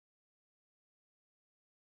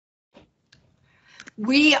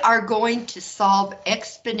We are going to solve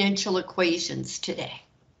exponential equations today.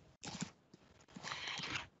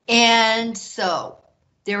 And so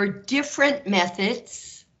there are different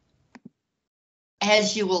methods,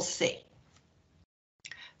 as you will see.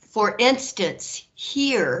 For instance,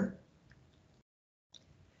 here,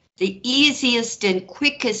 the easiest and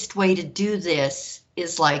quickest way to do this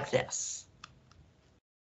is like this.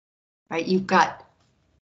 Right, you've got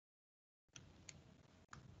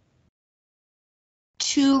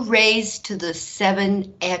 2 raised to the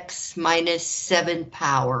 7x minus 7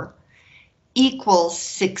 power equals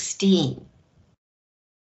 16.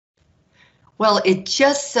 Well, it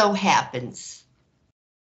just so happens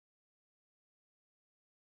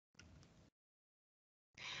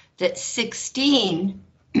that 16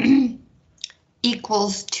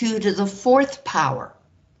 equals 2 to the 4th power.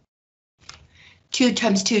 2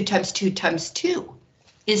 times 2 times 2 times 2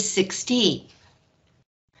 is 16.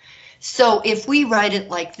 So if we write it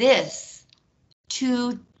like this,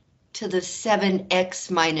 2 to the 7x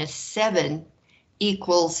minus 7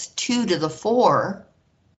 equals 2 to the 4,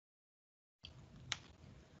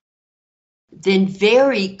 then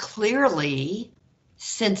very clearly,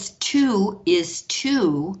 since 2 is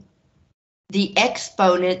 2, the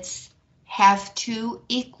exponents have to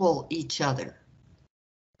equal each other.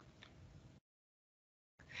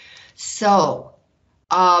 So,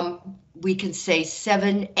 we can say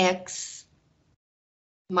 7x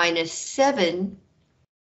minus 7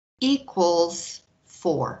 equals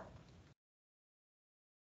 4.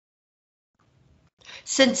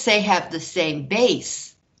 Since they have the same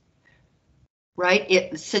base,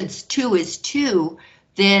 right? Since 2 is 2,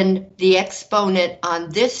 then the exponent on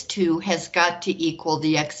this 2 has got to equal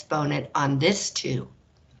the exponent on this 2.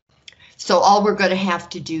 So all we're going to have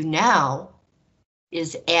to do now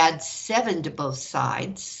is add 7 to both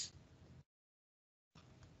sides.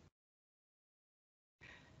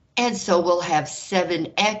 And so we'll have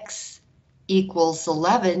 7x equals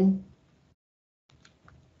 11.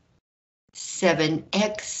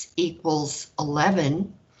 7x equals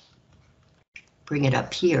 11. Bring it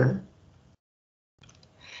up here.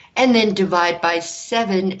 And then divide by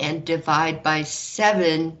 7 and divide by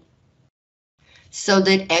 7 so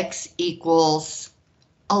that x equals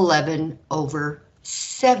 11 over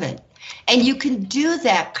 7. And you can do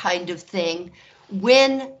that kind of thing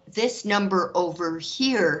when this number over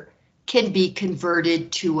here can be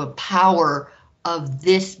converted to a power of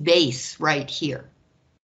this base right here.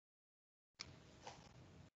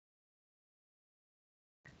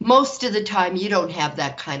 Most of the time you don't have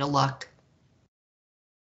that kind of luck.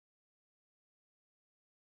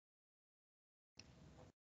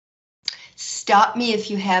 Stop me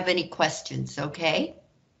if you have any questions, okay?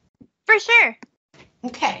 For sure.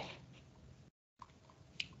 Okay.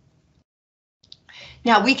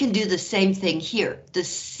 Now we can do the same thing here, the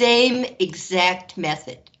same exact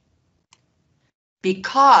method.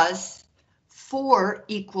 Because 4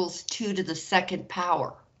 equals 2 to the 2nd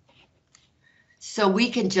power. So we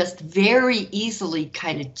can just very easily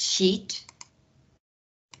kind of cheat.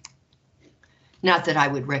 Not that I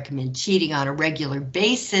would recommend cheating on a regular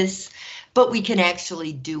basis, but we can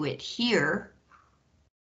actually do it here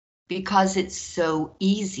because it's so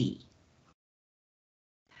easy.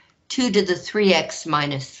 2 to the 3x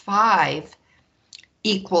minus 5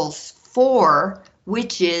 equals 4,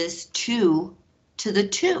 which is 2 to the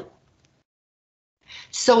 2.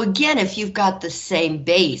 So again, if you've got the same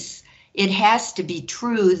base, it has to be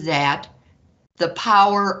true that the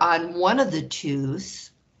power on one of the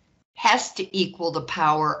 2's has to equal the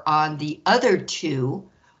power on the other 2,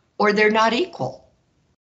 or they're not equal.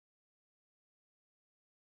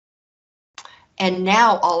 And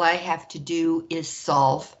now all I have to do is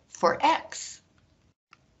solve for x.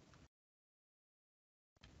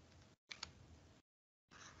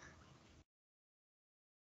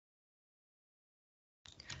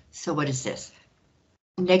 So what is this?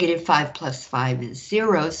 Negative 5 plus 5 is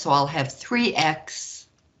 0, so I'll have 3x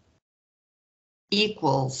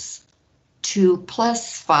equals 2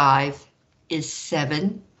 plus 5 is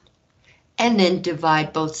 7, and then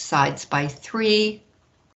divide both sides by 3.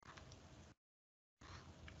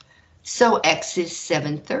 So x is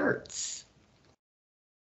 7/3.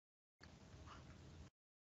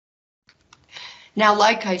 Now,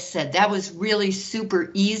 like I said, that was really super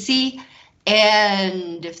easy,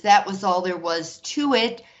 and if that was all there was to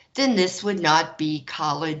it, then this would not be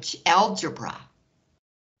college algebra.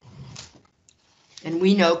 And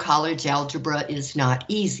we know college algebra is not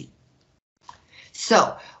easy.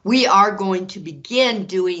 So we are going to begin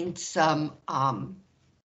doing some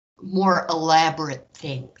more elaborate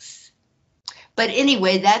things. But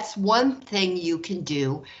anyway, that's one thing you can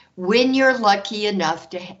do when you're lucky enough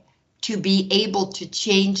to be able to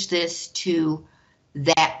change this to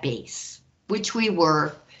that base, which we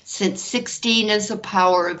were, since 16 is a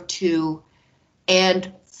power of 2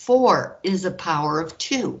 and 4 is a power of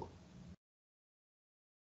 2.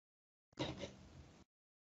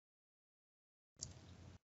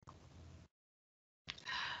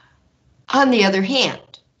 On the other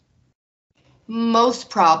hand, most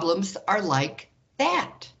problems are like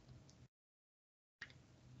that.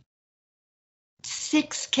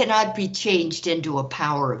 6 cannot be changed into a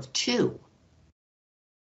power of 2.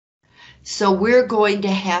 So we're going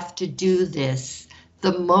to have to do this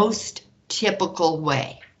the most typical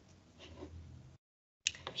way.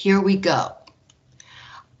 Here we go.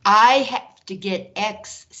 I have to get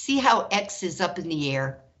x, see how x is up in the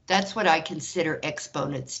air? That's what I consider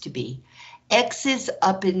exponents to be. X is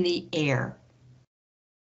up in the air.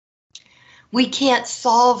 We can't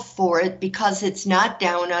solve for it because it's not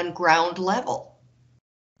down on ground level.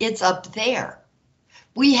 It's up there.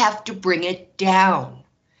 We have to bring it down.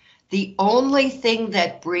 The only thing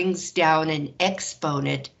that brings down an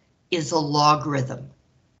exponent is a logarithm.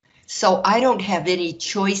 So I don't have any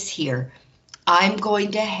choice here. I'm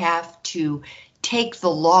going to have to take the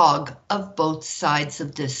log of both sides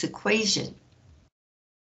of this equation.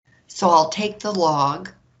 So I'll take the log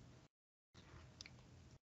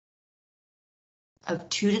of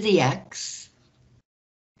 2 to the x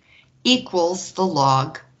equals the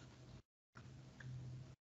log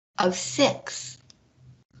of 6.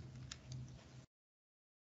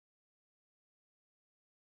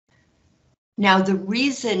 Now the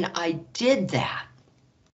reason I did that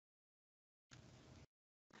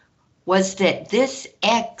was that this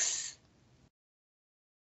x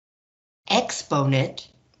exponent,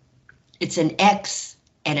 it's an x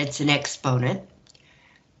and it's an exponent.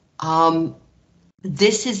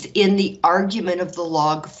 This is in the argument of the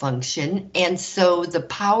log function, and so the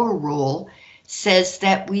power rule says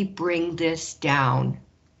that we bring this down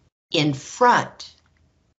in front.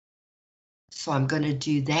 So I'm going to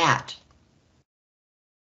do that.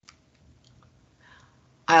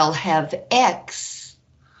 I'll have x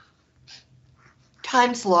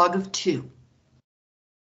times log of 2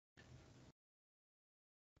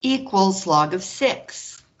 equals log of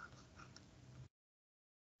 6.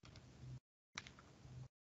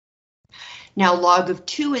 Now log of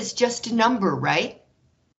 2 is just a number, right?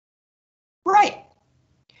 Right.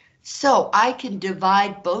 So I can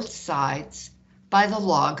divide both sides by the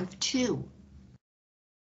log of 2.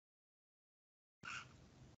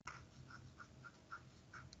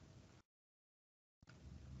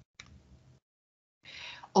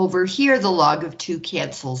 Over here, the log of 2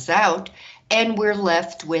 cancels out, and we're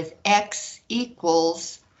left with x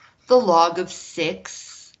equals the log of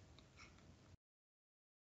 6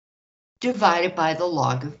 divided by the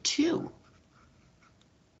log of 2.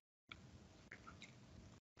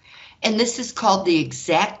 And this is called the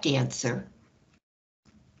exact answer.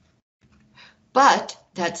 But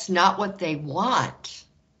that's not what they want.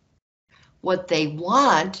 What they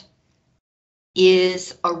want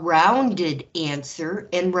is a rounded answer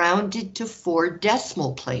and rounded to 4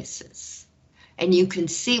 decimal places. And you can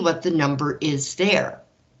see what the number is there.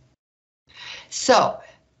 So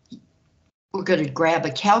we're going to grab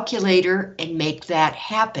a calculator and make that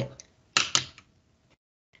happen.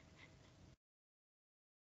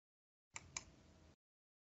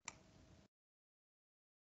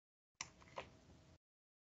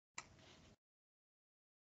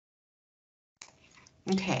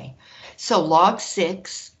 Okay, so log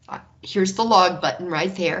 6, here's the log button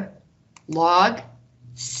right there. Log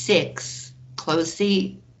 6, close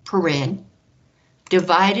the paren,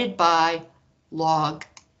 divided by log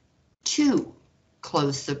 2,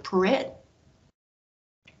 close the paren.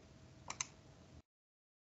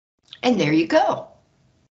 And there you go.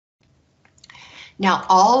 Now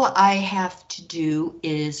all I have to do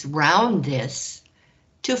is round this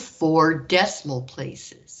to 4 decimal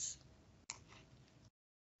places.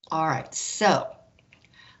 All right, so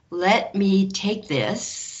let me take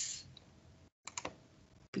this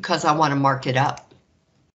because I want to mark it up.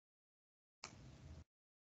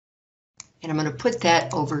 And I'm going to put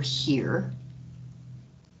that over here.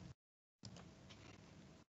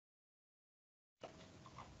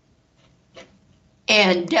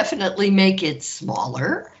 And definitely make it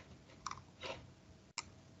smaller.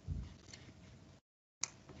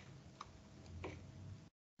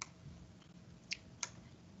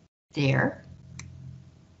 There.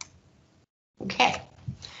 Okay.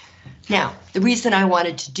 Now, the reason I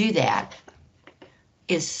wanted to do that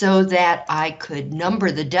is so that I could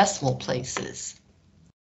number the decimal places.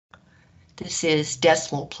 This is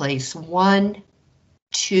decimal place 1,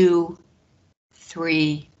 2,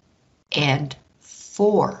 3, and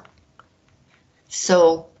 4.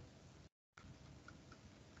 So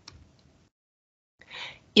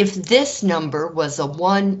if this number was a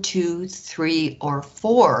 1, 2, 3, or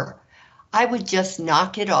 4, I would just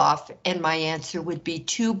knock it off and my answer would be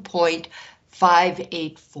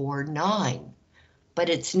 2.5849. But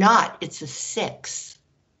it's not, it's a 6.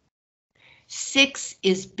 6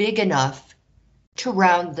 is big enough to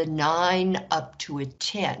round the 9 up to a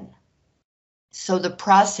 10. So the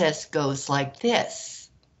process goes like this.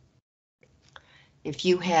 If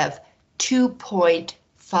you have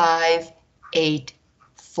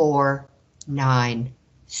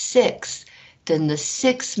 2.5846, then the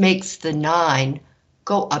 6 makes the 9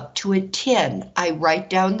 go up to a 10. I write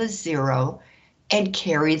down the 0 and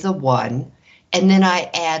carry the 1, and then I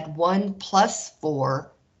add 1 plus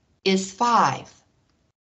 4 is 5.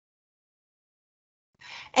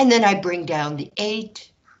 And then I bring down the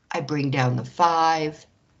 8, I bring down the 5,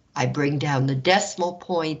 I bring down the decimal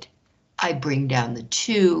point, I bring down the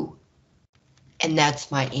 2, and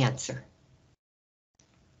that's my answer.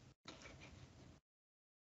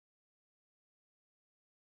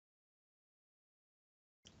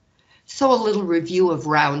 So a little review of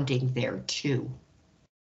rounding there too.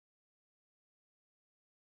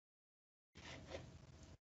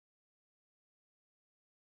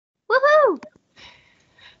 Woohoo!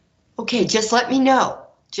 Okay, just let me know.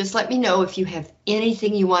 Just let me know if you have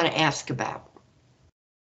anything you want to ask about.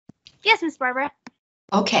 Yes, Miss Barbara.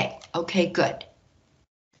 Okay, good.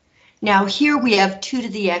 Now here we have 2 to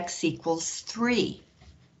the x equals 3.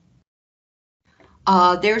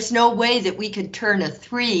 There's no way that we can turn a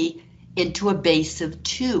 3 into a base of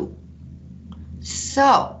 2.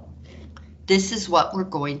 So this is what we're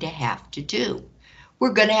going to have to do.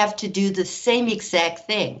 We're going to have to do the same exact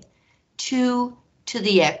thing. 2 to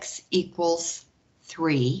the x equals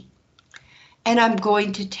 3. And I'm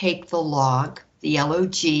going to take the log, the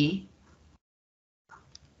LOG,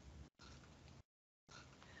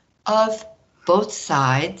 of both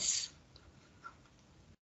sides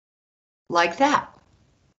like that.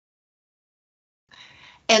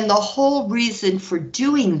 And the whole reason for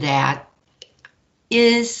doing that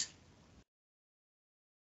is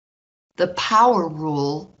the power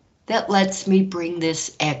rule that lets me bring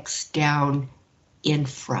this x down in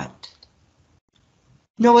front.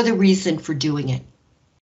 No other reason for doing it.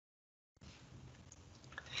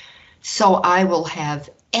 So I will have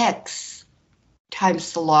x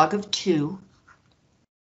times the log of 2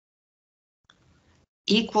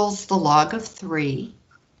 equals the log of 3.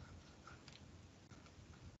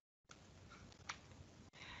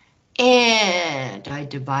 And I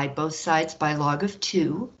divide both sides by log of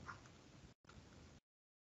 2.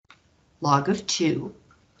 Log of 2.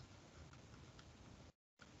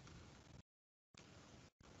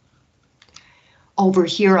 Over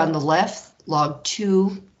here on the left, log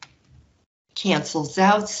 2 cancels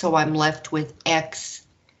out, so I'm left with x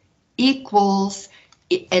equals,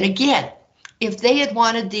 and again, if they had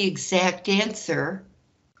wanted the exact answer,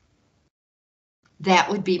 that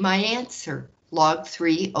would be my answer, log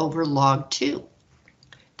 3 over log 2.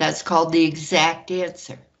 That's called the exact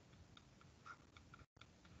answer.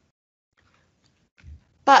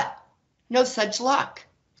 But no such luck.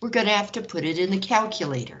 We're going to have to put it in the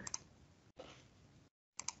calculator.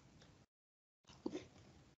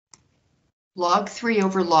 Log 3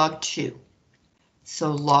 over log 2.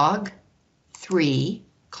 So log 3,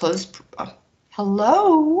 close,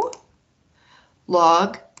 hello?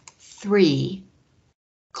 Log 3,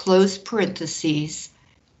 close parentheses,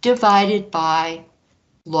 divided by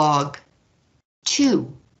log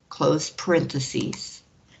 2, close parentheses.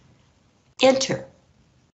 Enter.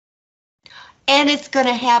 And it's going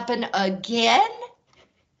to happen again.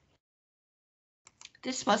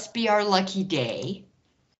 This must be our lucky day.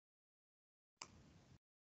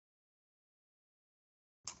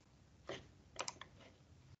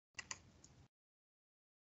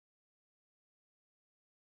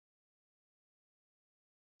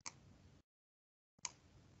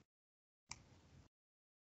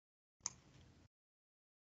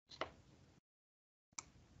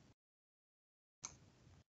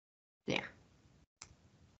 There.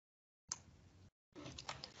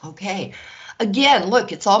 Okay, again,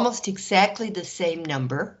 look, it's almost exactly the same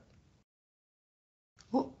number.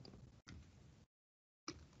 Ooh.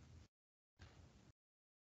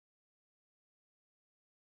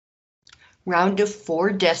 Round to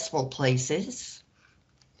 4 decimal places.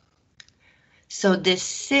 So this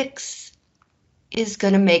 6 is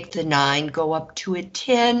going to make the 9 go up to a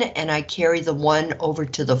 10, and I carry the 1 over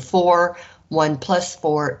to the 4. 1 plus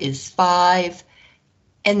 4 is 5,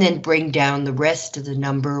 and then bring down the rest of the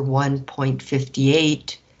number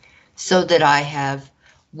 1.58 so that I have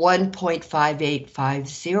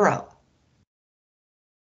 1.5850.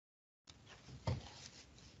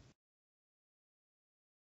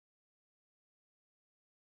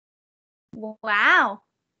 Wow.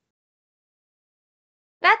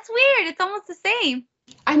 That's weird. It's almost the same.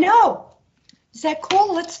 I know. Is that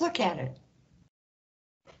cool? Let's look at it.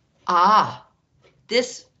 Ah,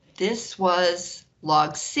 this was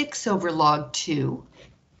log 6 over log 2.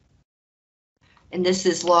 And this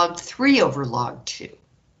is log 3 over log 2.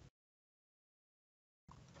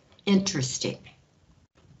 Interesting.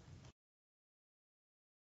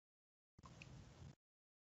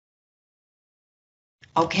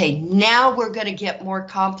 Okay, now we're going to get more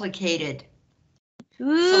complicated.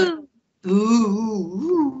 Ooh.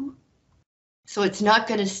 So it's not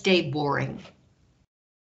going to stay boring.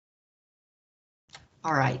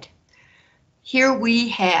 All right. Here we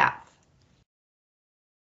have.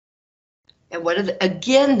 And what are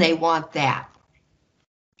again, they want that.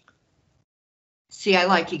 See, I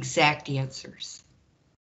like exact answers.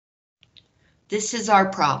 This is our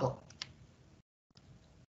problem.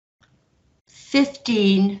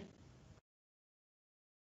 15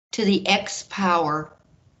 to the x power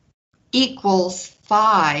equals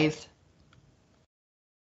 5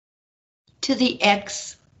 to the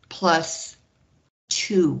x plus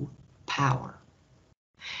 2 power.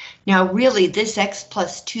 Now really this x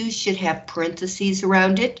plus 2 should have parentheses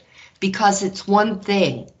around it because it's one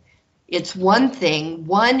thing. It's one thing,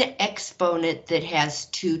 one exponent that has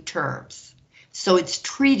two terms. So it's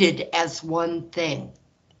treated as one thing.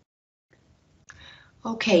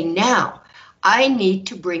 Okay, now I need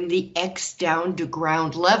to bring the x down to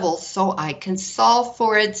ground level so I can solve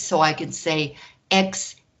for it, so I can say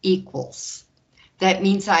x equals. That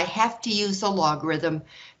means I have to use a logarithm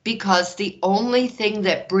because the only thing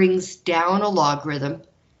that brings down a logarithm,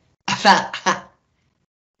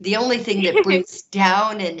 the only thing that brings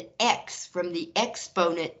down an x from the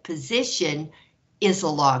exponent position is a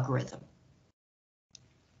logarithm.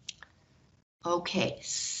 Okay,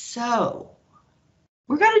 so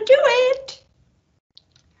we're going to do it.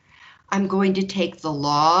 I'm going to take the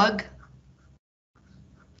log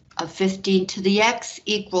of 15 to the x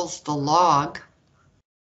equals the log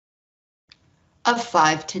of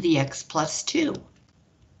 5 to the x plus 2.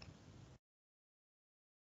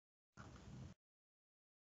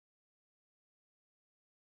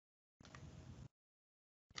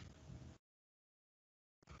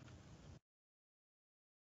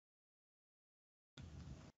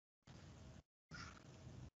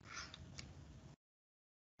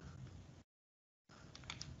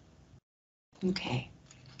 Okay.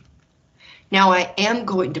 Now I am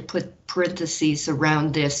going to put parentheses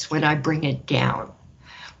around this when I bring it down.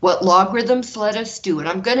 What logarithms let us do, and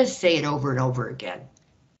I'm going to say it over and over again.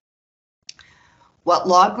 What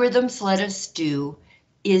logarithms let us do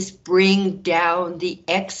is bring down the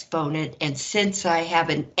exponent, and since I have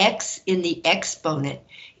an x in the exponent,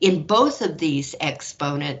 in both of these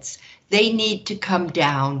exponents, they need to come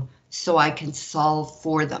down so I can solve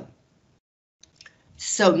for them.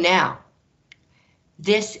 So now,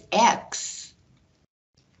 this x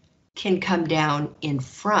can come down in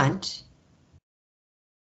front,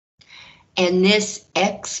 and this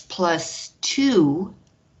x plus 2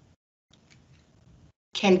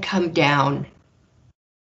 can come down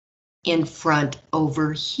in front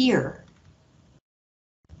over here.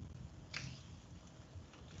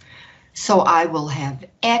 So I will have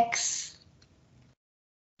x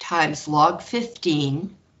times log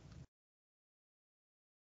 15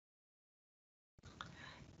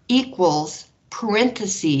 equals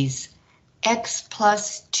parentheses x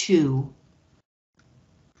plus 2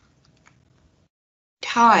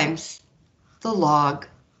 times the log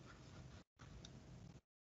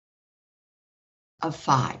of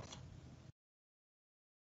 5.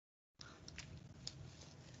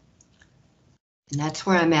 And that's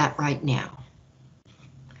where I'm at right now.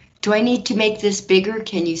 Do I need to make this bigger?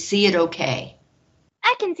 Can you see it okay?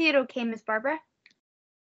 I can see it okay, Miss Barbara.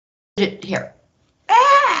 Here.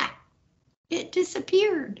 Ah! It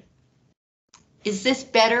disappeared. Is this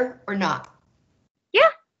better or not? Yeah.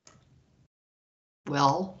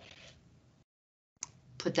 Well,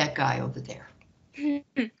 put that guy over there.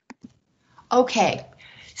 Okay,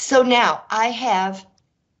 so now I have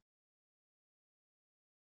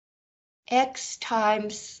x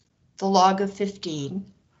times the log of 15.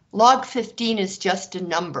 Log 15 is just a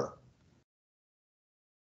number.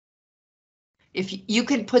 If you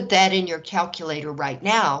can put that in your calculator right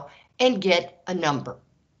now and get a number.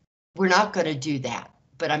 We're not going to do that,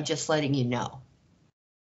 but I'm just letting you know.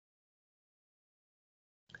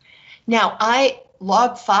 Now,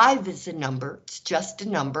 log 5 is a number, it's just a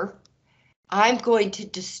number. I'm going to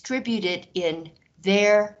distribute it in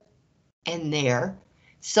there and there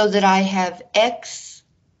so that I have x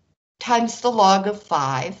times the log of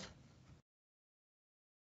 5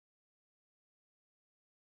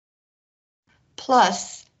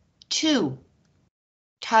 plus 2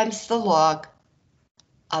 times the log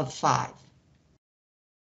of 5.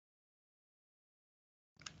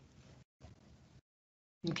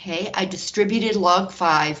 Okay, I distributed log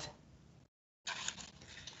 5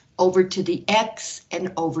 over to the x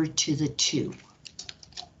and over to the 2.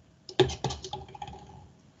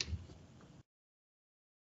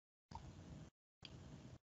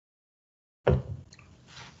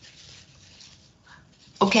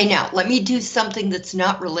 Okay, now let me do something that's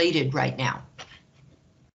not related right now.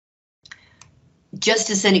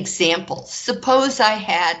 Just as an example, suppose I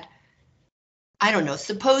had, I don't know,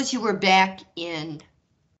 suppose you were back in,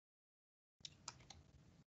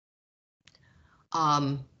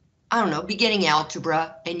 I don't know, beginning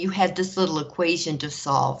algebra, and you had this little equation to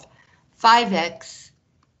solve. 5x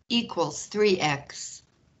equals 3x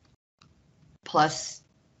plus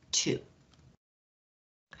 2.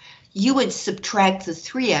 You would subtract the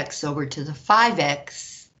 3x over to the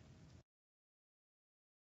 5x,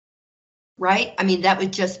 right? I mean, that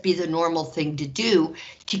would just be the normal thing to do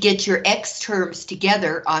to get your x terms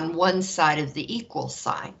together on one side of the equal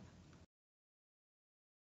sign.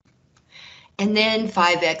 And then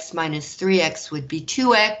 5x minus 3x would be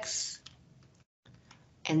 2x.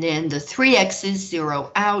 And then the 3x's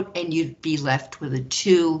zero out, and you'd be left with a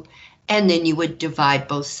 2. And then you would divide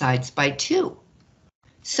both sides by 2.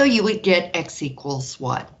 So you would get x equals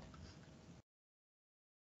 1.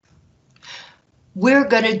 We're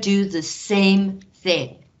going to do the same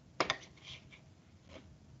thing.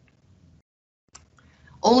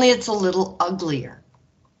 Only it's a little uglier.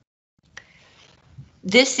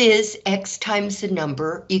 This is x times a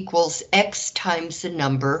number equals x times a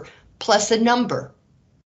number plus a number.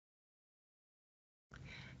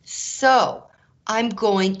 So I'm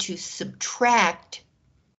going to subtract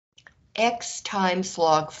x times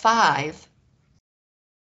log 5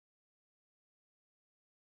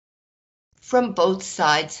 from both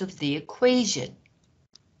sides of the equation.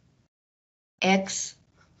 X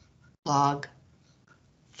log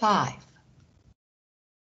 5.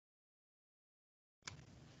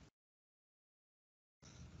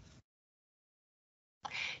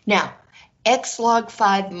 Now, x log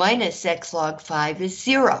 5 minus x log 5 is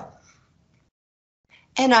 0.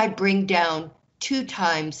 And I bring down 2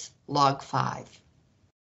 times log 5.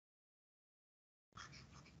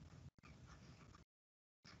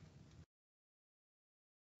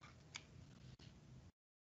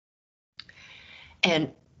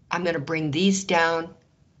 And I'm going to bring these down.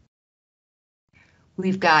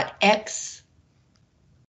 We've got x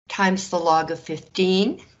times the log of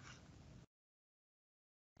 15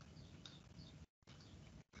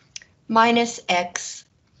 minus x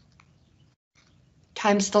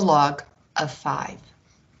times the log of 5.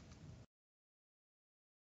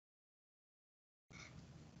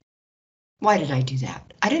 Why did I do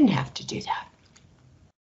that? I didn't have to do that.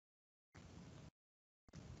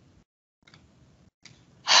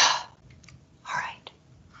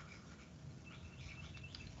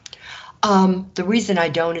 The reason I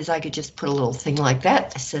don't is I could just put a little thing like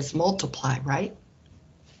that that says multiply, right?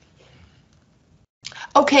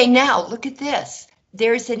 Okay, now look at this.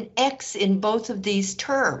 There's an x in both of these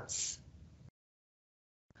terms.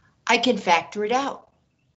 I can factor it out.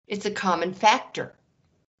 It's a common factor.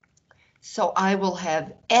 So I will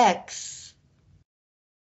have x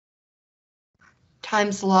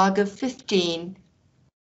times log of 15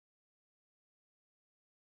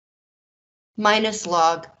 minus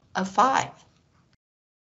log of 5.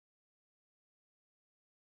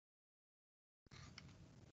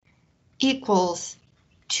 Equals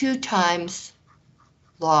 2 times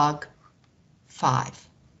log 5.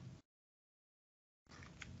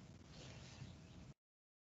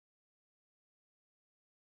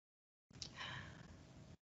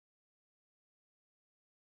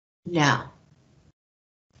 Now,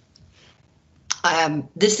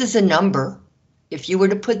 this is a number. If you were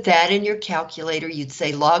to put that in your calculator, you'd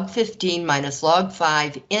say log 15 minus log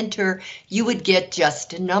 5, enter, you would get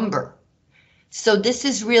just a number. So this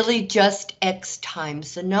is really just x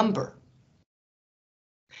times a number.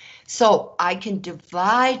 So I can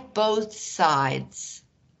divide both sides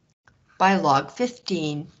by log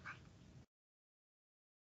 15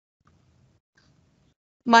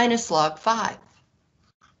 minus log 5.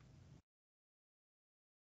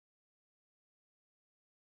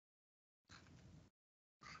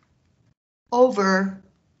 over,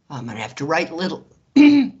 I'm going to have to write little,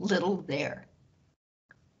 little there.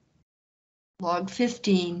 Log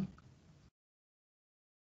 15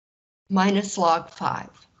 minus log 5.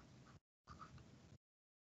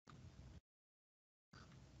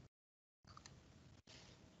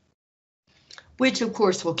 Which of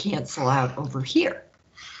course will cancel out over here,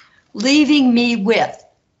 leaving me with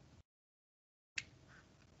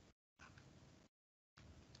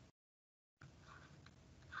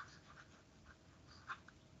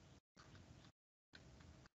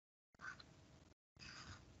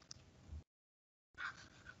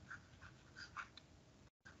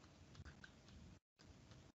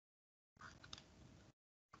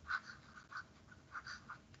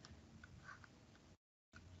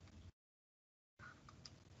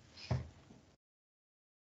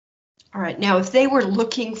all right, now if they were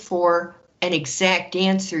looking for an exact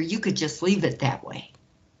answer, you could just leave it that way.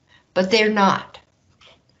 But they're not.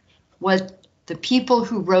 What the people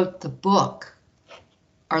who wrote the book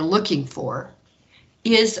are looking for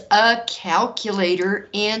is a calculator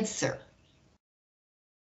answer.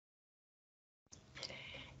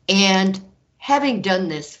 And having done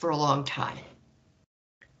this for a long time,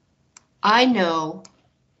 I know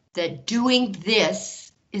that doing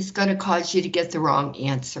this is going to cause you to get the wrong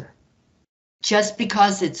answer. Just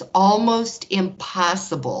because it's almost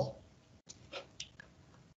impossible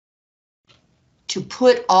to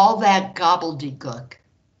put all that gobbledygook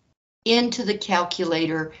into the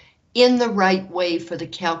calculator in the right way for the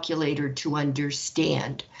calculator to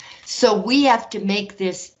understand. So we have to make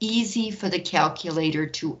this easy for the calculator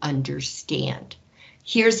to understand.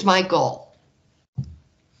 Here's my goal.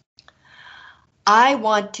 I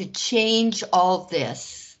want to change all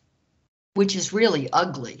this, which is really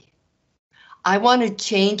ugly. I want to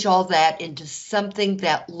change all that into something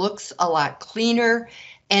that looks a lot cleaner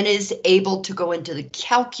and is able to go into the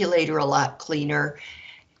calculator a lot cleaner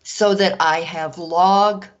so that I have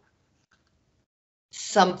log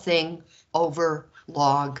something over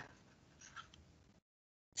log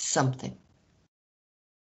something.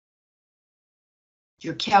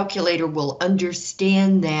 Your calculator will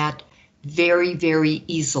understand that very, very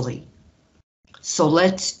easily. So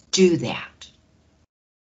let's do that.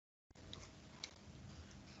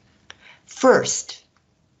 First,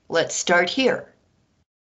 let's start here.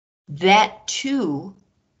 That 2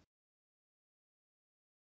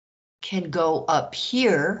 can go up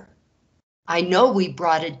here. I know we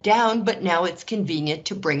brought it down, but now it's convenient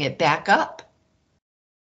to bring it back up.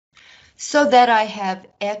 So that I have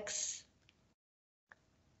x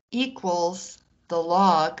equals the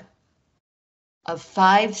log of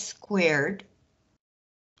 5 squared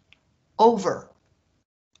over.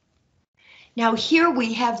 Now here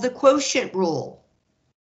we have the quotient rule.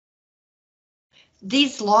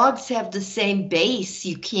 These logs have the same base.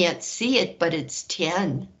 You can't see it, but it's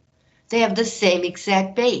 10. They have the same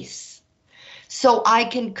exact base. So I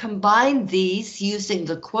can combine these using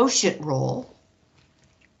the quotient rule.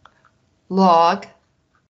 Log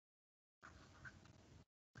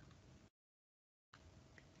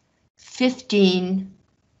 (15)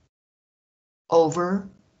 over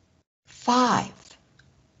 5.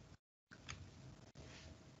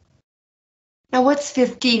 Now what's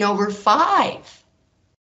 15 over 5?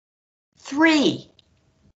 3.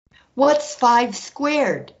 What's 5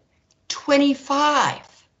 squared? 25.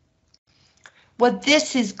 What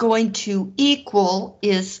this is going to equal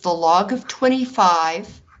is the log of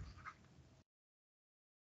 25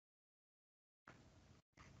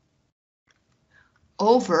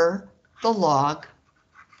 over the log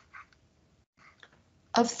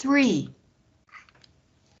of 3.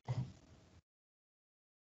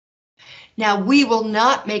 Now we will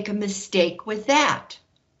not make a mistake with that.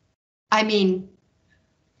 I mean,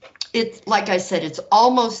 it's like I said, it's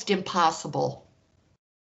almost impossible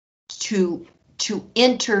to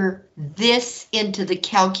enter this into the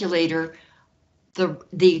calculator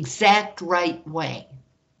the exact right way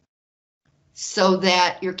so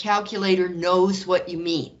that your calculator knows what you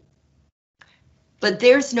mean. But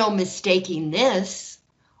there's no mistaking this.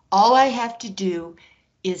 All I have to do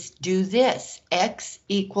is do this. X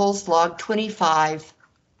equals log 25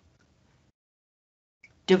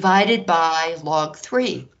 divided by log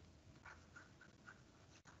 3.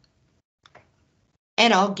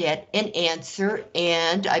 And I'll get an answer,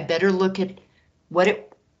 and I better look at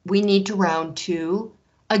what we need to round to.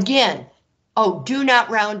 Again, oh, do not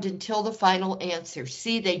round until the final answer.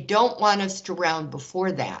 See, they don't want us to round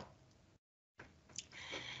before that.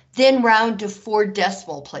 Then round to 4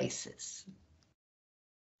 decimal places.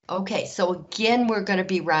 Okay, so again, we're going to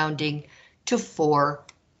be rounding to 4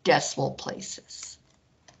 decimal places.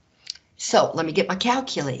 So let me get my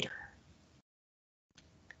calculator.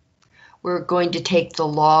 we're going to take the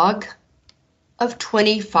log of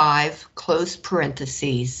 25, close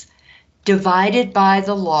parentheses, divided by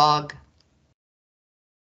the log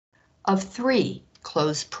of 3,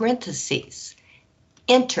 close parentheses.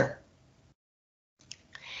 Enter.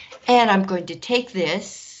 And I'm going to take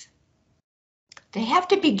this. They have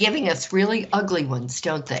to be giving us really ugly ones,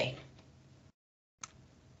 don't they?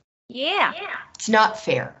 Yeah. It's not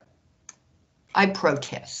fair. I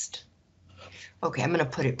protest. Okay, I'm going to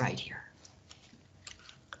put it right here.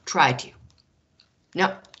 Try to.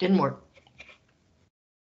 No, didn't work.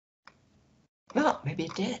 Well, maybe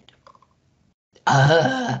it did.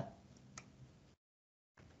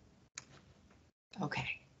 Okay.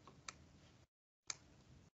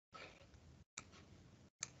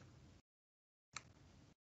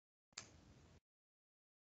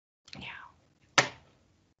 Now.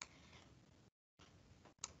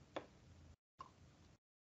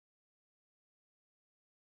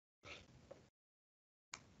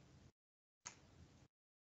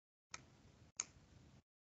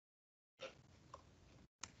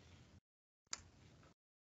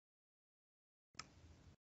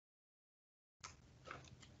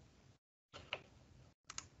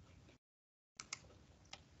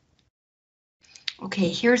 Okay,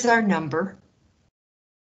 here's our number.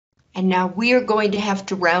 And now we are going to have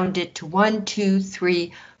to round it to 1, 2,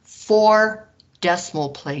 3, 4 decimal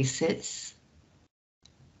places.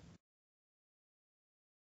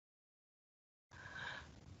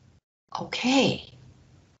 Okay.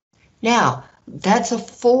 Now, that's a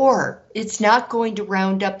 4. It's not going to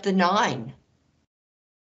round up the 9.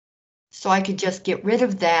 So I could just get rid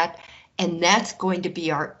of that, and that's going to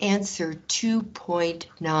be our answer,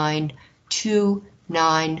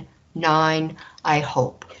 2.9299, I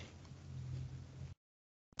hope.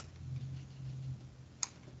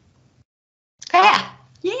 Ah,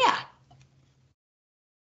 yeah.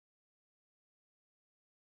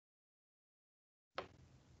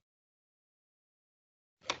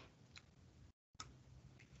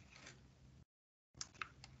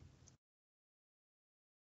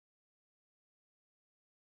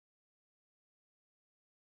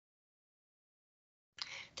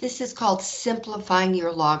 This is called simplifying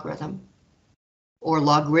your logarithm, or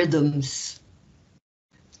logarithms,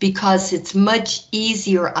 because it's much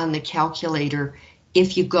easier on the calculator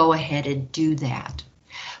if you go ahead and do that.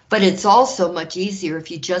 But it's also much easier if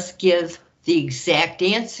you just give the exact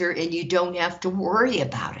answer and you don't have to worry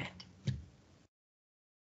about it.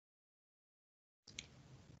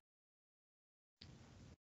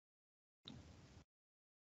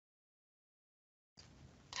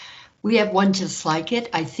 We have one just like it.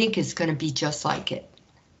 I think it's going to be just like it.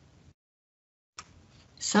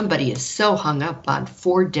 Somebody is so hung up on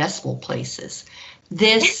 4 decimal places.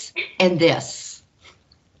 This and this.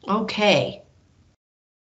 Okay.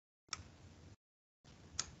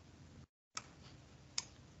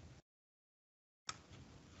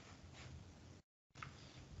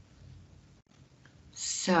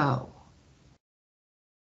 So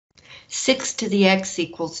 6 to the x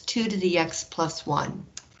equals 2 to the x plus 1.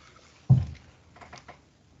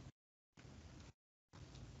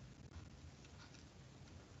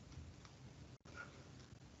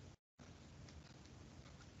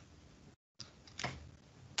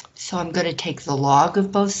 So I'm going to take the log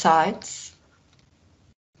of both sides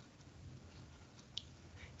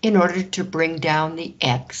in order to bring down the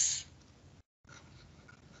x.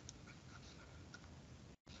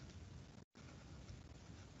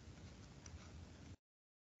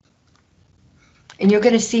 And you're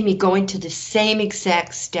going to see me going to the same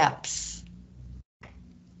exact steps.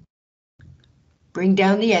 Bring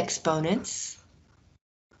down the exponents.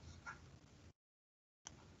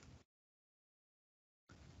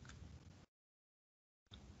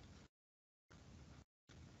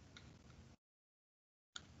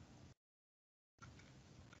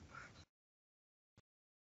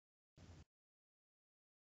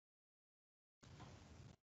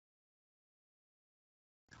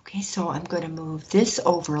 Okay, so I'm going to move this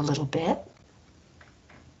over a little bit.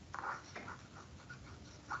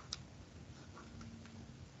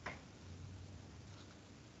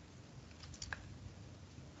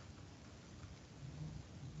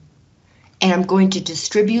 And I'm going to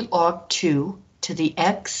distribute log 2 to the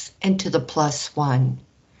x and to the plus 1.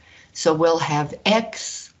 So we'll have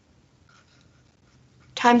x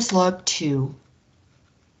times log 2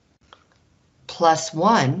 plus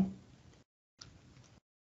 1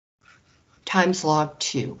 times log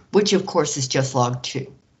 2, which of course is just log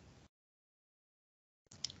 2.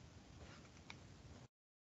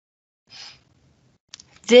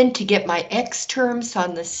 Then to get my x terms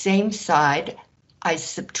on the same side, I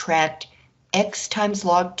subtract x times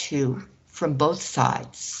log 2 from both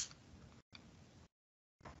sides.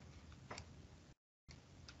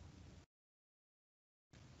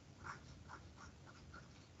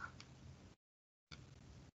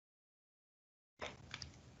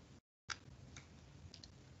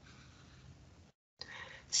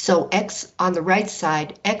 So x on the right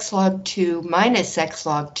side, x log 2 minus x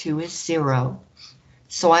log 2 is 0.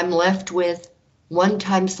 So I'm left with 1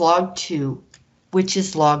 times log 2, which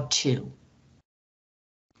is log 2.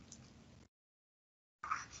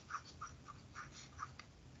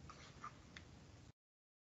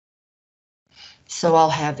 So I'll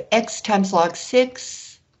have x times log 6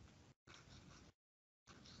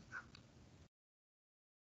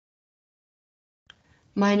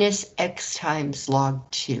 minus x times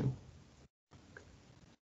log 2.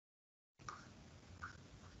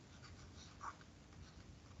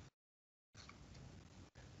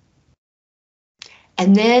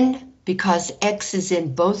 And then, because x is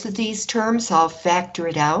in both of these terms, I'll factor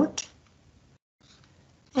it out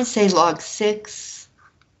and say log 6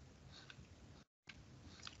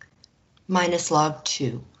 minus log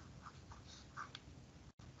 2.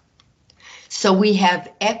 So we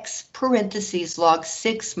have x parentheses log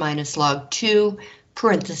 6 minus log 2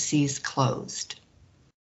 parentheses closed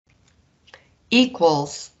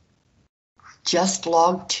equals just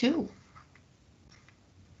log 2.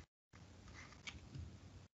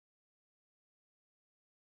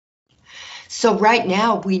 So right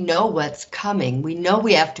now we know what's coming. We know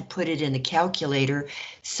we have to put it in the calculator,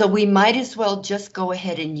 so we might as well just go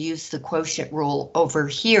ahead and use the quotient rule over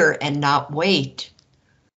here and not wait.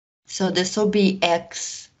 So this will be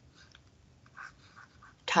x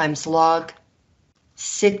times log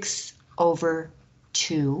 6 over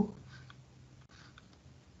 2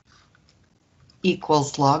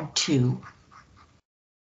 equals log 2.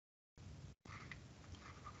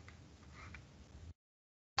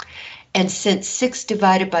 And since 6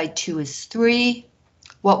 divided by 2 is 3,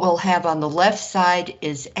 what we'll have on the left side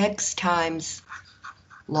is x times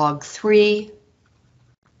log 3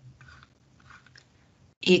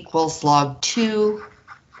 equals log 2.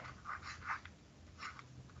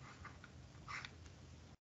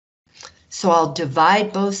 So I'll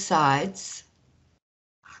divide both sides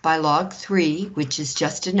by log 3, which is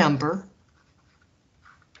just a number.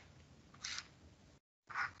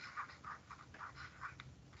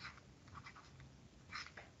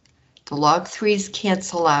 The log 3's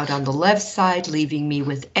cancel out on the left side, leaving me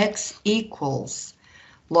with x equals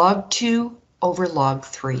log 2 over log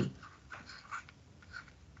 3.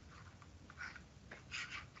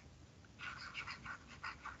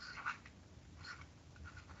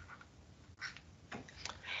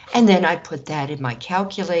 And then I put that in my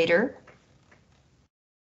calculator.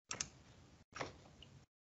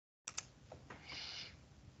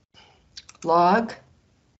 Log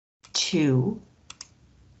 2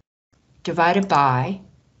 divided by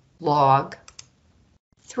log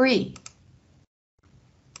 3.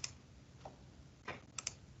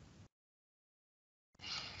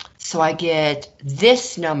 So I get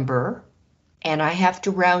this number, and I have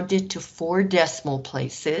to round it to 4 decimal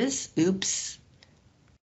places. Oops.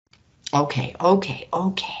 Okay.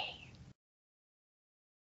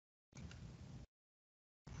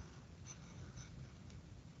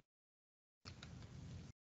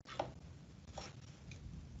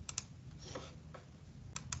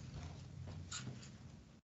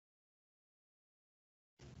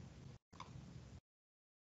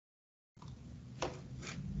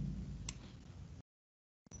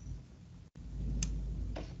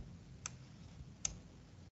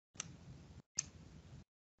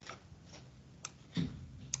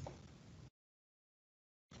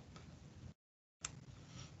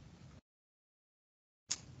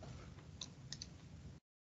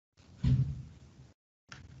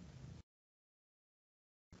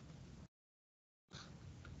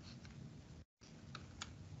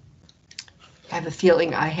 I have a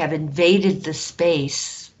feeling I have invaded the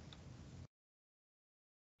space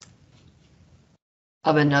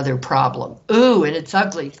of another problem. Ooh, and it's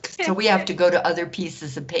ugly, so we have to go to other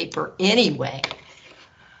pieces of paper anyway.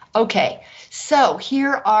 Okay, so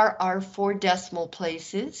here are our 4 decimal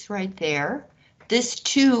places right there. This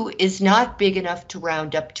 2 is not big enough to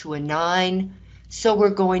round up to a 9, so we're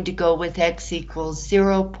going to go with x equals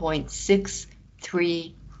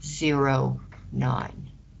 0.6309.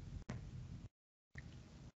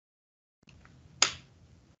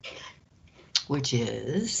 Which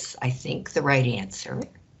is, I think, the right answer.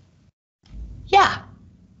 Yeah,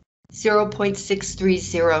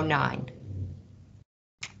 0.6309.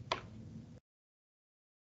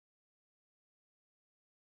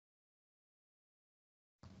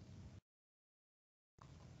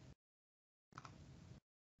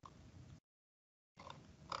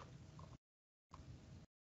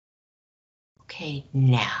 Okay,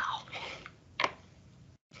 now.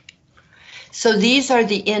 So these are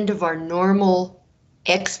the end of our normal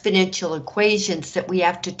exponential equations that we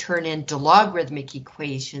have to turn into logarithmic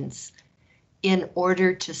equations in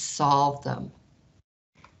order to solve them.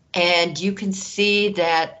 And you can see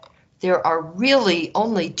that there are really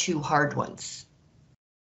only two hard ones.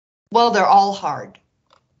 Well, they're all hard,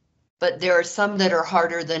 but there are some that are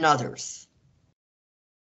harder than others.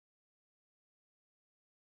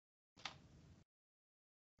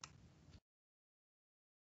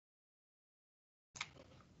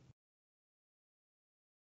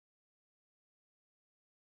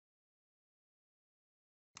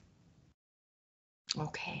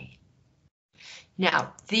 Okay.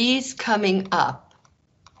 Now, these coming up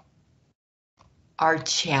are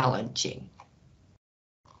challenging.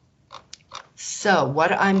 So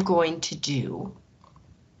what I'm going to do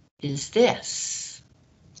is this.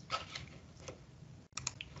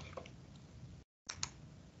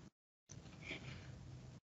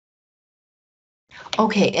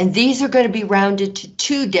 Okay, and these are going to be rounded to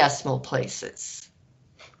 2 decimal places.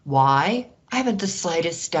 Why? I haven't the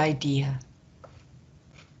slightest idea.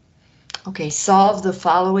 Okay, solve the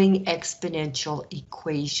following exponential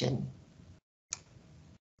equation.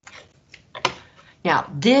 Now,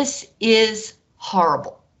 this is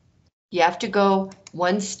horrible. You have to go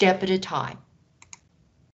one step at a time.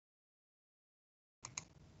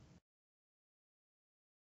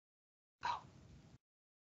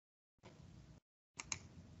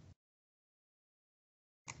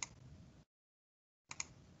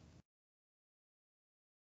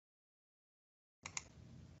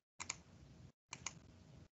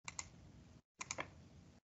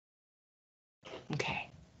 Okay.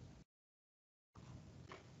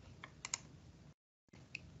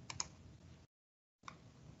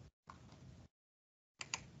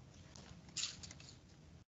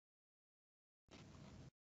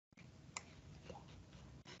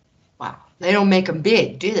 Wow, they don't make them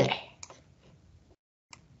big, do they?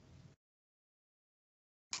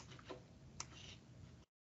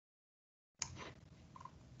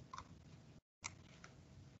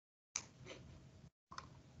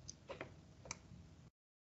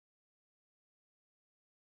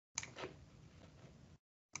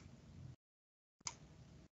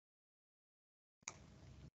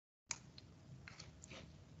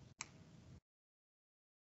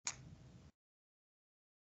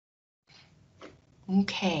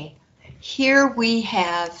 Okay, here we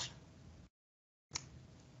have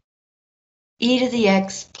e to the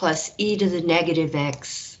x plus e to the negative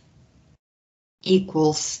x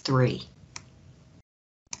equals 3.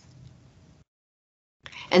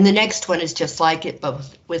 And the next one is just like it,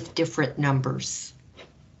 but with different numbers.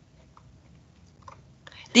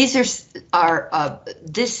 These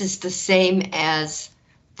this is the same as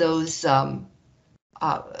those, the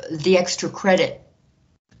extra credit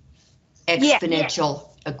exponential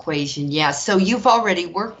equation. Yeah, so you've already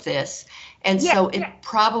worked this, and so it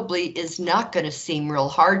probably is not going to seem real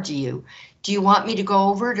hard to you. Do you want me to go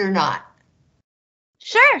over it or not?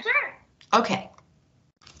 Sure. Okay.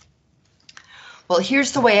 Well,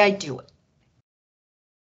 here's the way I do it.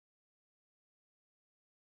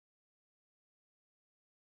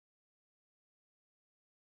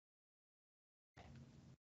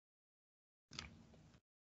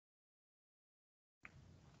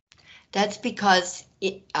 That's because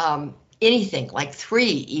anything like 3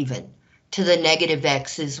 even to the negative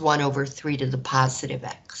x is 1 over 3 to the positive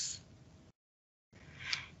x.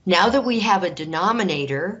 Now that we have a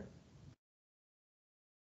denominator,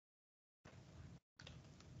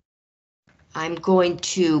 I'm going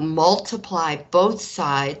to multiply both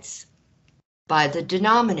sides by the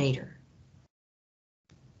denominator.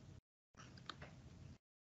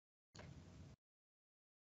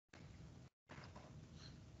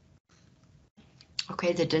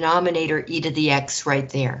 Okay, the denominator e to the x right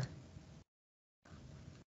there.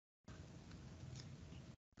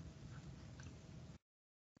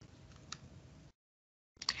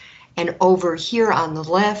 And over here on the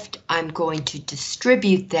left, I'm going to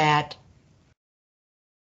distribute that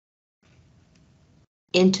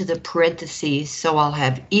into the parentheses, so I'll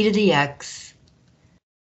have e to the x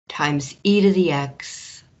times e to the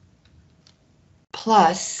x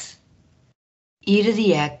plus e to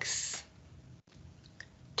the x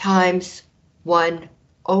times 1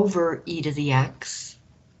 over e to the x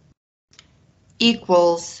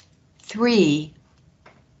equals 3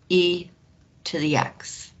 e to the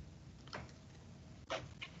x.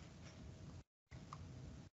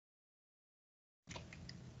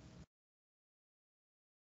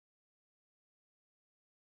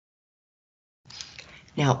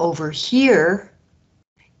 Now over here,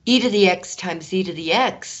 e to the x times e to the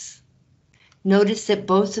x. Notice that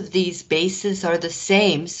both of these bases are the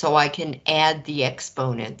same, so I can add the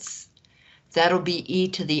exponents. That'll be e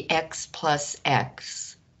to the x plus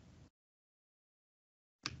x.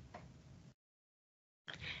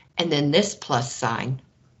 And then this plus sign.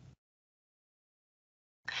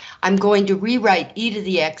 I'm going to rewrite e to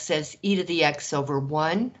the x as e to the x over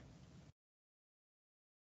 1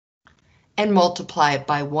 and multiply it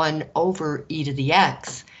by 1 over e to the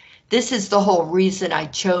x. This is the whole reason I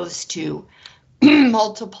chose to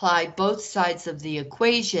multiply both sides of the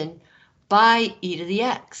equation by e to the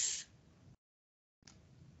x.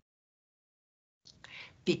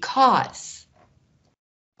 Because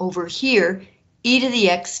over here, e to the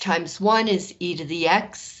x times 1 is e to the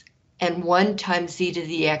x, and 1 times e to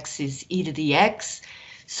the x is e to the x.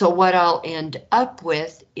 So what I'll end up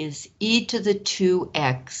with is e to the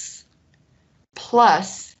 2x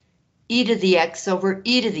plus e to the x over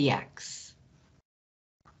e to the x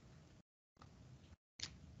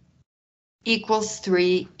equals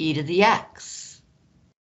 3 e to the x.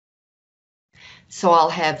 So I'll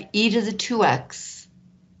have e to the 2x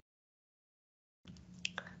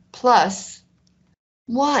plus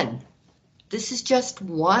 1. This is just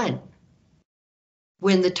 1.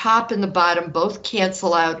 When the top and the bottom both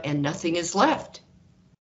cancel out and nothing is left,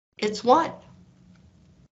 it's 1.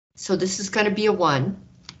 So this is going to be a 1,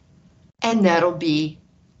 and that'll be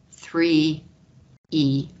 3e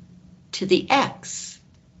to the x.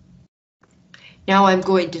 Now I'm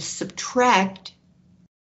going to subtract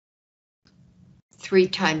 3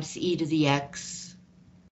 times e to the x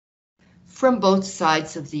from both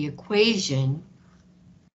sides of the equation.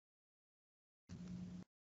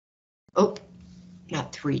 Oh,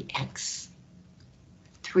 not 3x.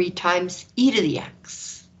 3 times e to the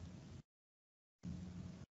x.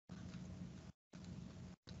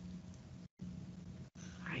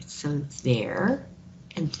 All right, so there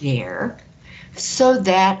and there, so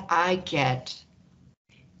that I get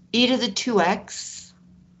e to the 2x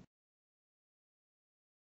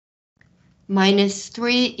minus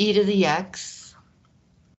 3e to the x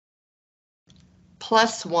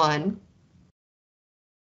plus 1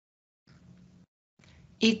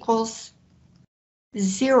 equals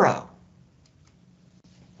 0.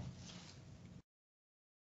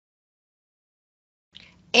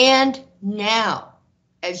 And now,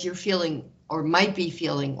 as you're feeling, or might be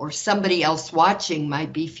feeling, or somebody else watching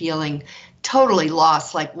might be feeling totally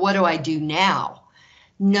lost, like what do I do now?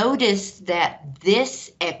 Notice that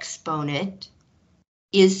this exponent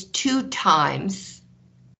is 2 times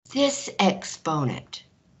this exponent.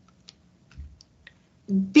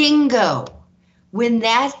 Bingo! When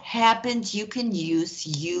that happens, you can use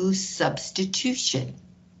U substitution.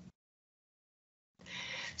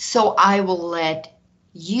 So I will let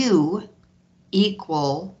U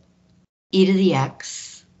equal e to the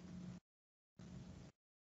x.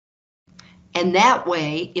 And that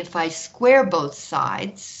way, if I square both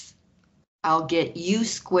sides, I'll get U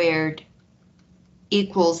squared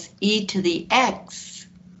equals e to the x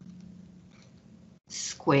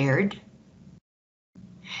squared.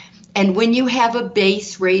 And when you have a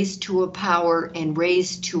base raised to a power and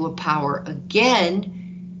raised to a power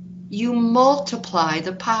again, you multiply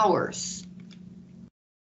the powers.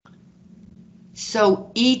 So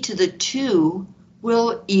e to the 2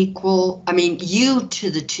 will equal, u to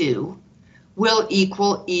the 2 will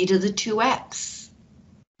equal e to the 2x.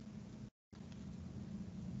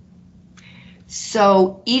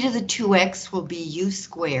 So e to the 2x will be u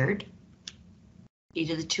squared. E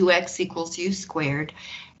to the 2x equals u squared.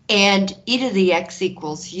 And e to the x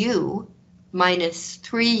equals u minus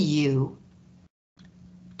 3u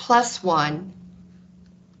plus 1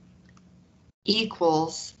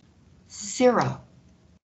 equals 0.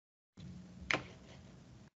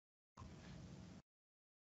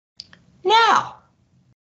 Now,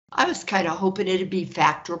 I was kind of hoping it'd be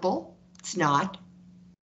factorable. It's not.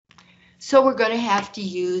 So we're going to have to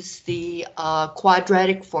use the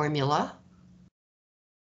quadratic formula.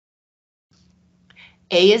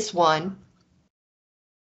 A is 1,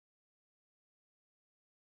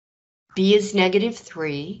 B is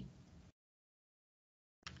 -3,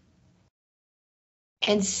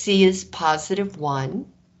 and C is +1.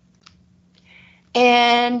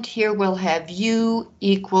 And here we'll have U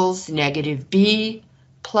equals -B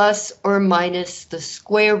plus or minus the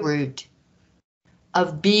square root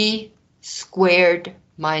of B squared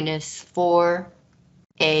minus 4AC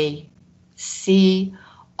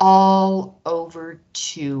all over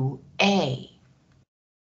 2A.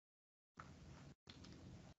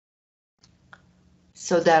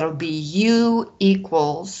 So that'll be U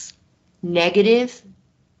equals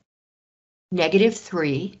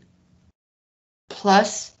 -3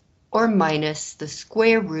 plus or minus the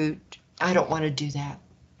square root. I don't want to do that.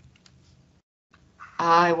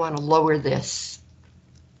 I want to lower this.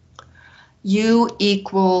 U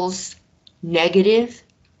equals negative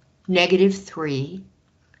 3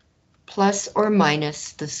 plus or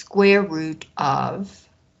minus the square root of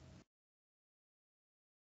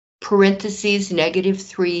parentheses negative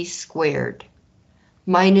 3 squared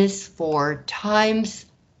minus 4 times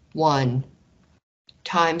 1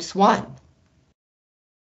 times 1.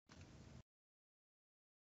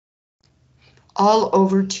 All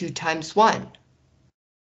over 2 times 1.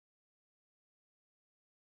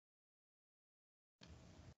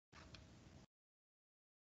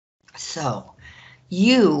 So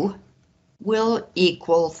U will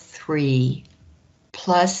equal 3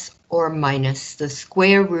 plus or minus the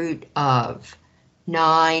square root of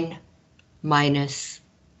 9 minus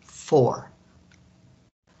 4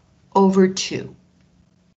 over 2,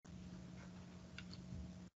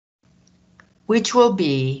 which will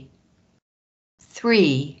be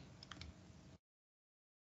 3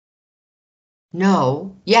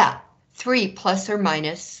 plus or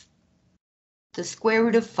minus the square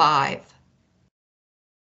root of 5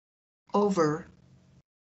 over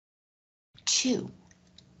 2.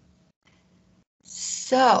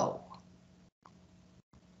 So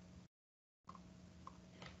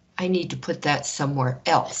I need to put that somewhere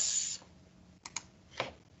else.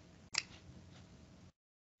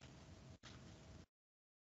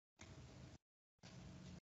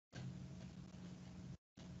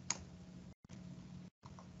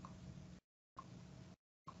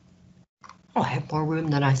 Oh, I have more room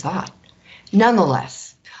than I thought.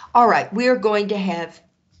 Nonetheless, all right, we are going to have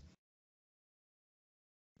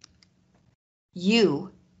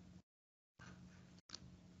U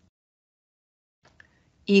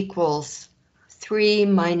equals 3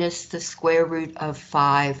 minus the square root of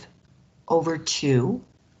 5 over 2,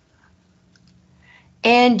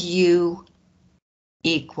 and U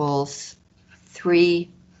equals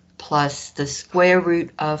 3 plus the square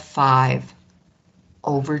root of 5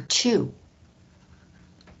 over 2.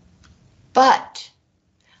 But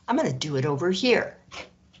I'm going to do it over here.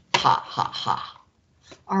 Ha, ha, ha.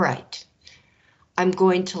 All right. I'm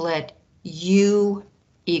going to let U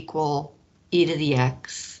equal e to the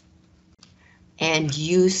x, and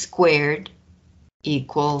U squared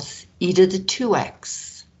equals e to the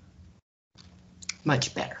 2x.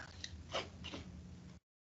 Much better.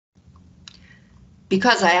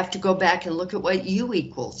 Because I have to go back and look at what U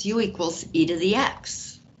equals. U equals e to the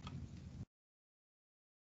x.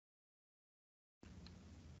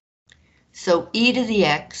 So e to the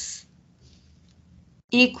x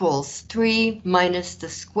equals 3 minus the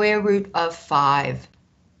square root of 5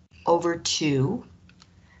 over 2,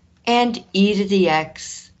 and e to the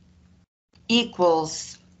x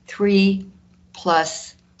equals 3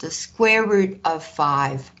 plus the square root of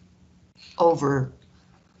 5 over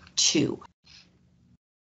 2.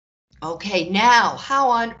 Okay, now, how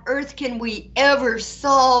on earth can we ever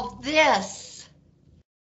solve this?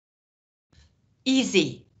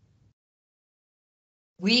 Easy.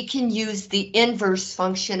 We can use the inverse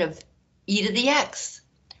function of e to the x,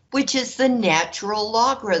 which is the natural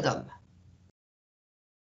logarithm.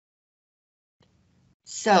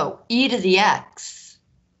 So e to the x,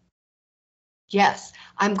 yes,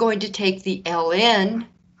 I'm going to take the ln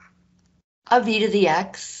of e to the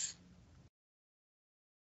x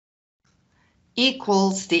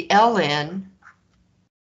equals the ln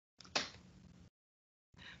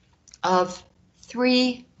of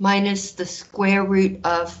 3 minus the square root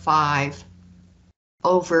of 5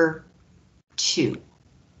 over 2.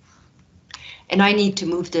 And I need to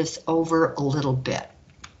move this over a little bit.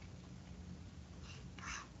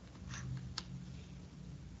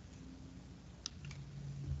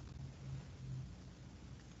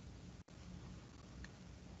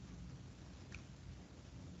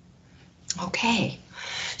 Okay,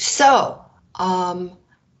 so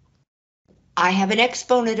I have an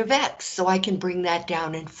exponent of x, so I can bring that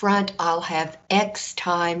down in front. I'll have x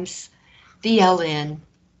times the ln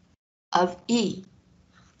of e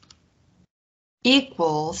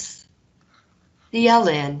equals the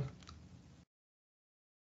ln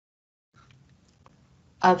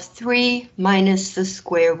of 3 minus the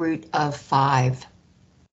square root of 5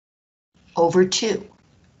 over 2.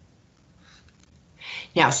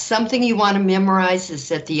 Now, something you want to memorize is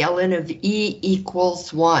that the ln of e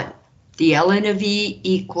equals 1. The ln of e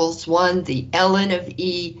equals 1. The ln of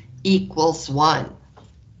e equals 1.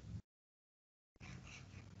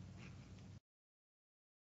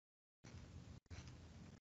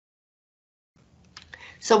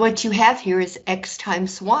 So what you have here is x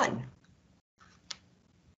times 1.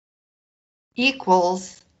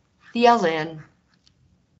 equals the ln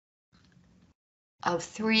of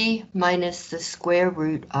 3 minus the square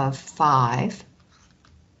root of 5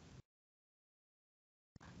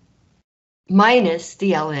 minus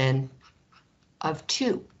the ln of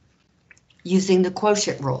 2, using the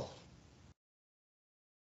quotient rule.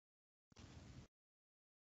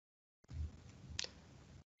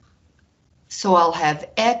 So I'll have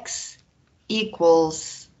x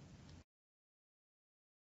equals,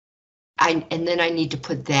 and then I need to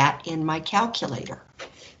put that in my calculator.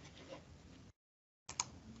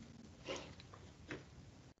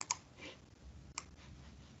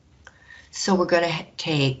 So we're going to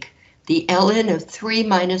take the ln of 3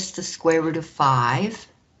 minus the square root of 5.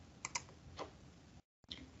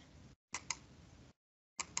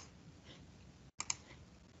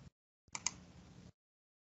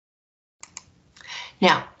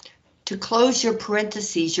 Now, to close your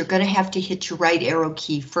parentheses, you're going to have to hit your right arrow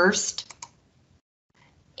key first,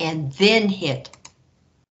 and then hit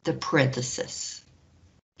the parenthesis,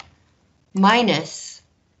 minus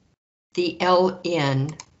the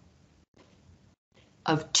ln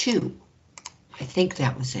of 2. I think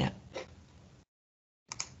that was it.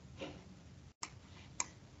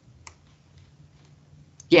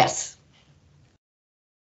 Yes.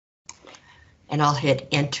 And I'll hit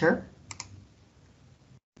enter.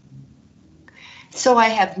 So I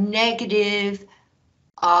have negative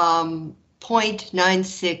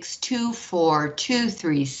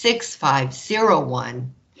 0.9624236501.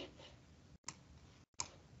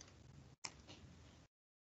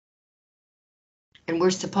 And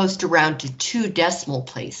we're supposed to round to 2 decimal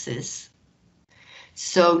places.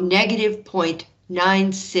 So negative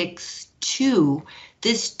 0.962,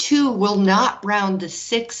 this 2 will not round the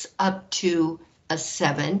 6 up to a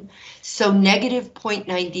 7, so negative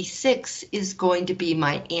 0.96 is going to be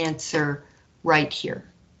my answer right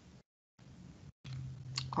here,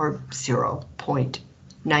 or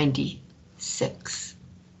 0.96.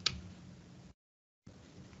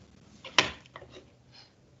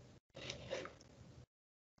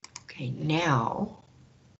 Okay, now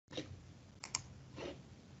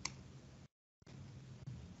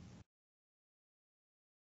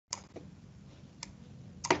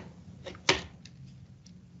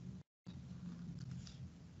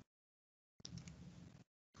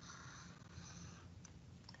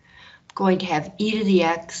going to have e to the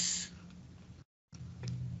x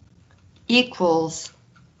equals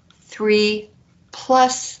 3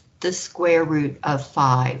 plus the square root of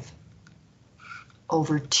 5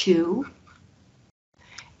 over 2,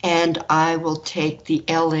 and I will take the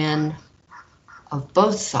ln of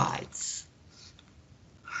both sides.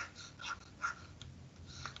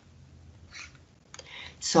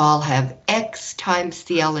 So I'll have x times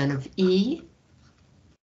the ln of e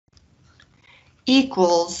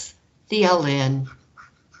equals the ln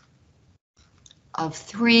of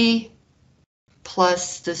 3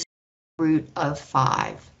 plus the square root of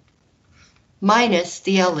 5 minus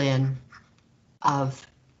the ln of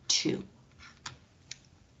 2.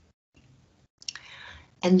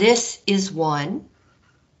 And this is 1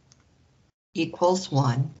 equals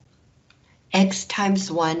 1. X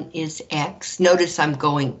times 1 is x. Notice I'm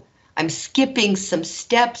skipping some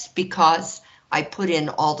steps because I put in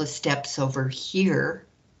all the steps over here.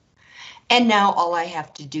 And now all I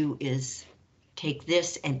have to do is take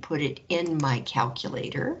this and put it in my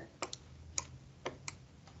calculator.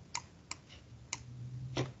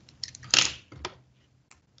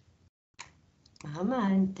 Come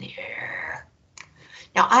on, there.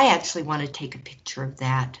 Now I actually want to take a picture of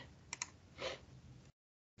that.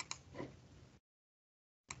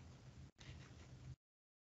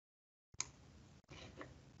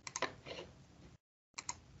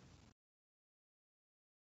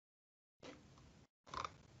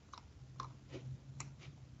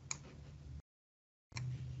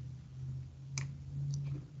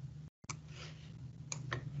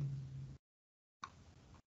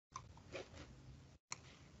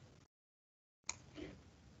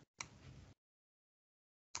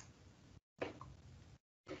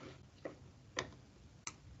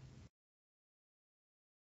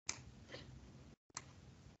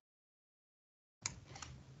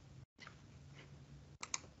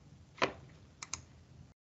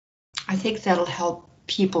 I think that'll help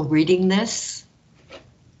people reading this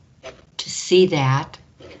to see that.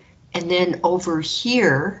 And then over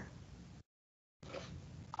here,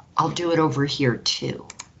 I'll do it over here too.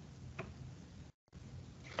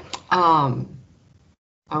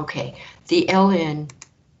 Okay, the ln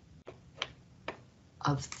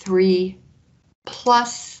of 3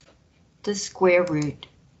 plus the square root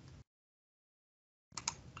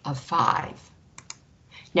of 5.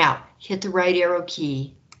 Now, hit the right arrow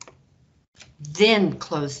key, then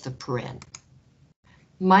close the paren,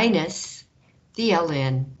 minus the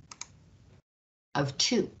ln of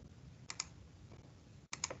 2.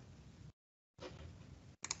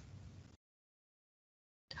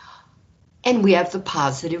 And we have the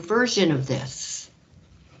positive version of this.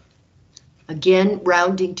 Again,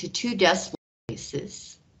 rounding to 2 decimal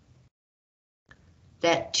places.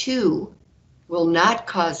 That 2 will not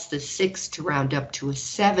cause the 6 to round up to a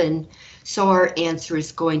 7, so our answer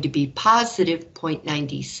is going to be positive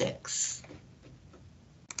 0.96.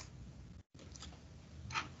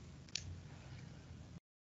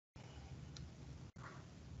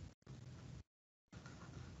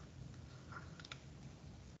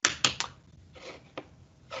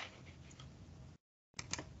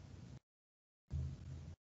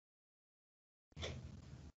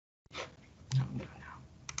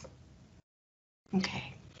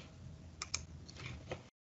 Okay.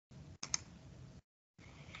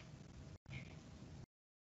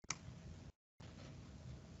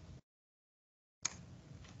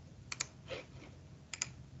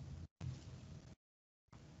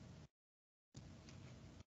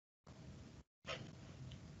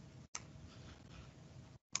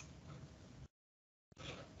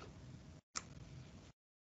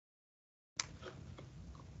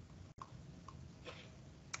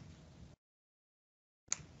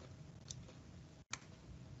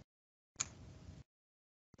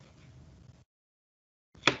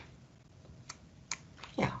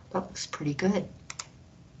 Yeah, that looks pretty good.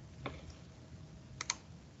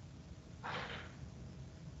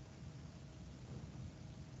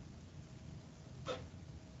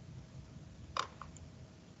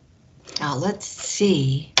 Now let's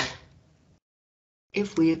see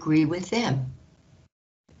if we agree with them.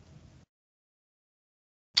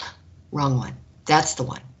 Wrong one. That's the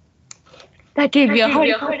one. That gave you a hard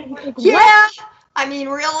time. Yeah, I mean,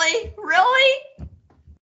 really? Really?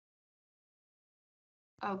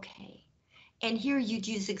 Okay. And here you'd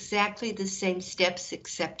use exactly the same steps,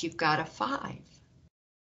 except you've got a 5.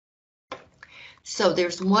 So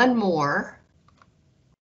there's one more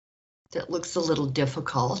that looks a little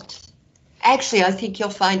difficult. Actually, I think you'll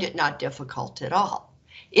find it not difficult at all.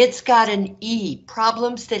 It's got an E.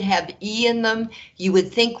 Problems that have E in them, you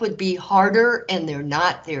would think would be harder, and they're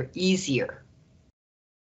not, they're easier.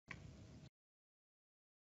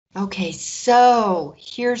 Okay, so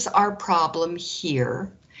here's our problem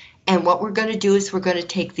here. And what we're going to do is we're going to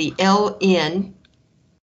take the ln.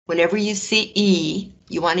 Whenever you see E,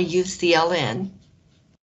 you want to use the ln.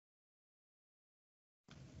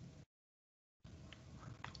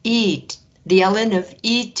 E, the ln of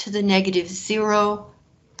e to the negative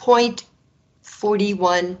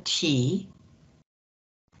 0.41t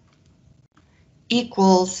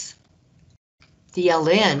equals the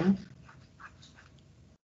ln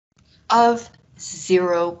of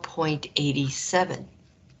 0.87.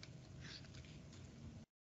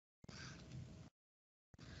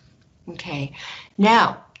 Okay,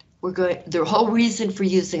 now the whole reason for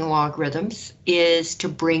using logarithms is to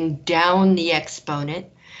bring down the exponent.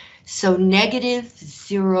 So negative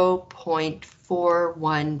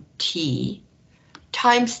 0.41t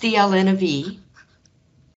times the ln of e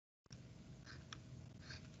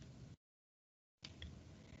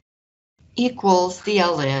equals the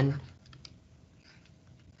ln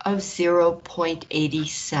of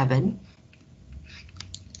 0.87.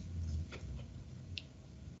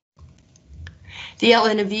 The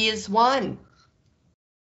ln of e is 1.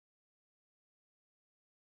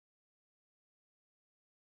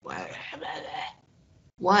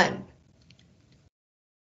 One.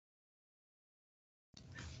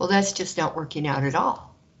 Well, that's just not working out at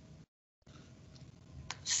all.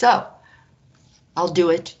 So I'll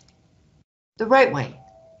do it the right way.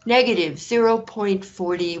 Negative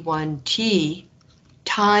 0.41t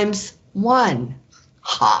times 1.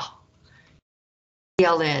 Ha! The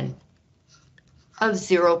ln of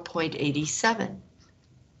 0.87.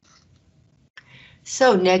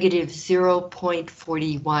 So negative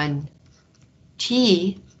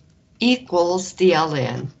 0.41t equals the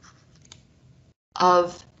ln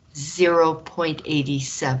of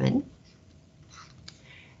 0.87.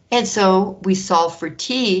 And so we solve for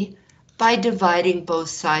t by dividing both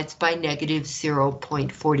sides by negative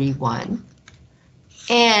 0.41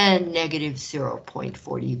 and negative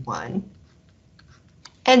 0.41.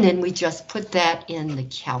 And then we just put that in the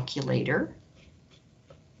calculator.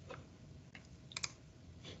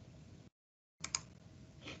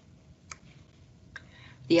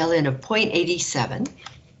 The ln of 0.87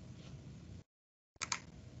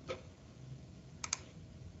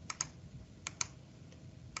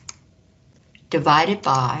 divided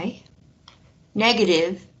by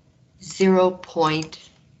negative 0.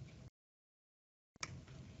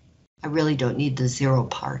 I really don't need the 0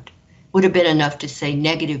 part. Would have been enough to say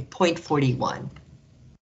negative 0.41.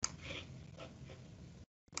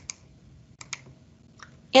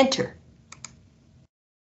 Enter.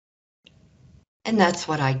 And that's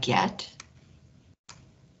what I get.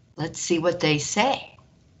 Let's see what they say.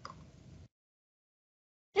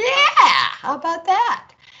 Yeah, how about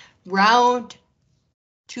that? Round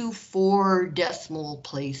to 4 decimal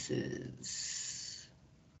places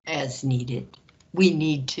as needed. We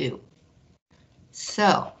need to.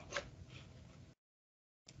 So,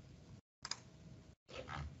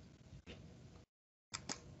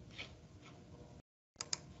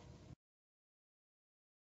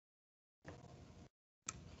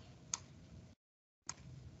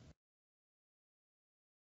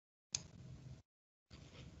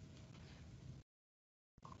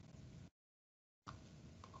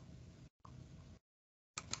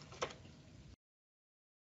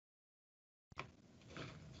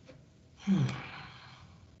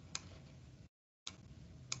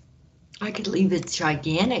 I could leave it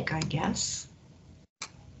gigantic, I guess.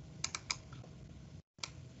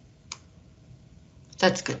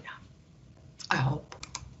 That's good enough, I hope.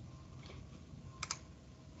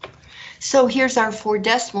 So here's our 4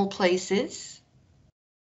 decimal places.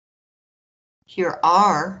 Here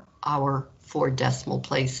are our 4 decimal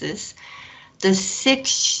places. The 6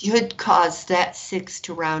 should cause that 6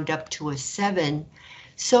 to round up to a 7.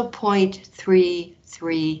 So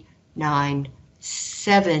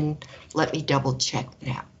 0.3397. Let me double check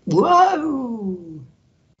that. Whoa!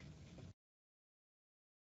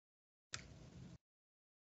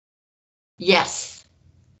 Yes.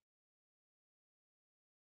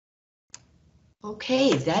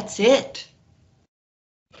 Okay, that's it.